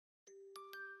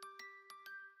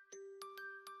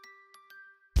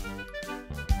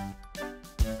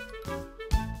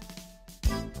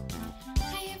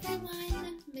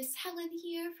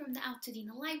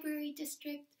Altadena Library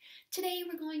District. Today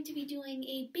we're going to be doing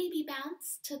a baby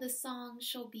bounce to the song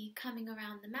She'll Be Coming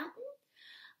Around the Mountain.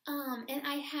 And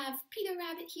I have Peter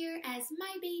Rabbit here as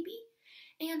my baby.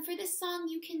 And for this song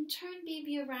you can turn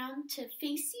baby around to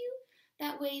face you.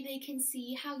 That way they can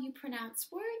see how you pronounce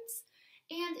words.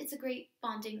 And it's a great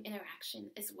bonding interaction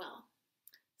as well.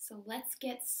 So let's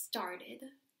get started.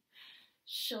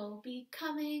 She'll be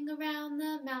coming around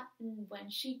the mountain when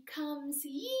she comes,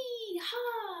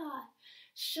 yee-haw!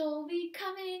 She'll be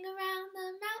coming around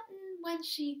the mountain when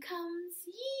she comes,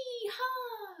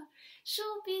 yee-haw!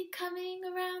 She'll be coming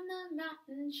around the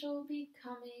mountain, she'll be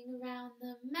coming around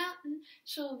the mountain,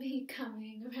 she'll be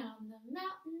coming around the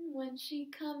mountain when she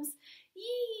comes,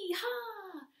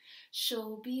 yee-haw!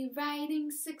 She'll be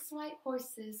riding 6 white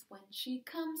horses when she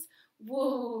comes,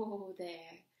 whoa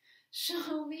there!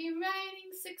 She'll be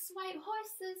riding 6 white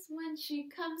horses when she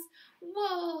comes,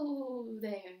 whoa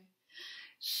there.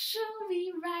 She'll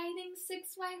be riding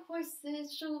 6 white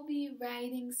horses, she'll be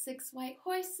riding 6 white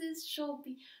horses, she'll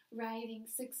be riding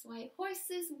 6 white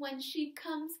horses when she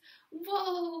comes,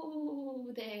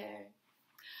 whoa there.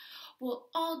 We'll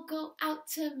all go out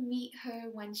to meet her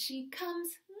when she comes,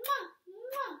 mwah,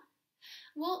 mwah.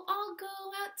 We'll all go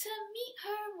out to meet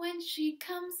her when she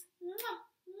comes, mwah,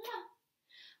 mwah.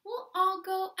 We'll all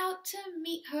go out to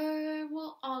meet her,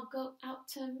 we'll all go out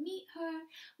to meet her,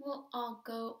 we'll all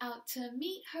go out to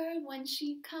meet her when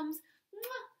she comes,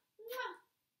 mwah, mwah.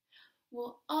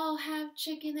 We'll all have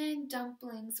chicken and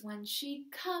dumplings when she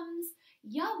comes,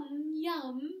 yum,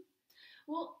 yum.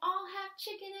 We'll all have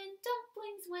chicken and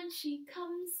dumplings when she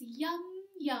comes, yum,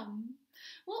 yum.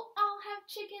 We'll all have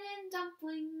chicken and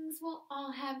dumplings, we'll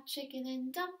all have chicken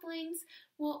and dumplings,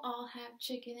 we'll all have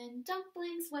chicken and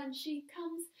dumplings when she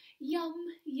comes, yum,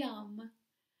 yum.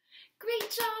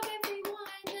 Great job,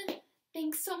 everyone!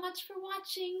 Thanks so much for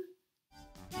watching.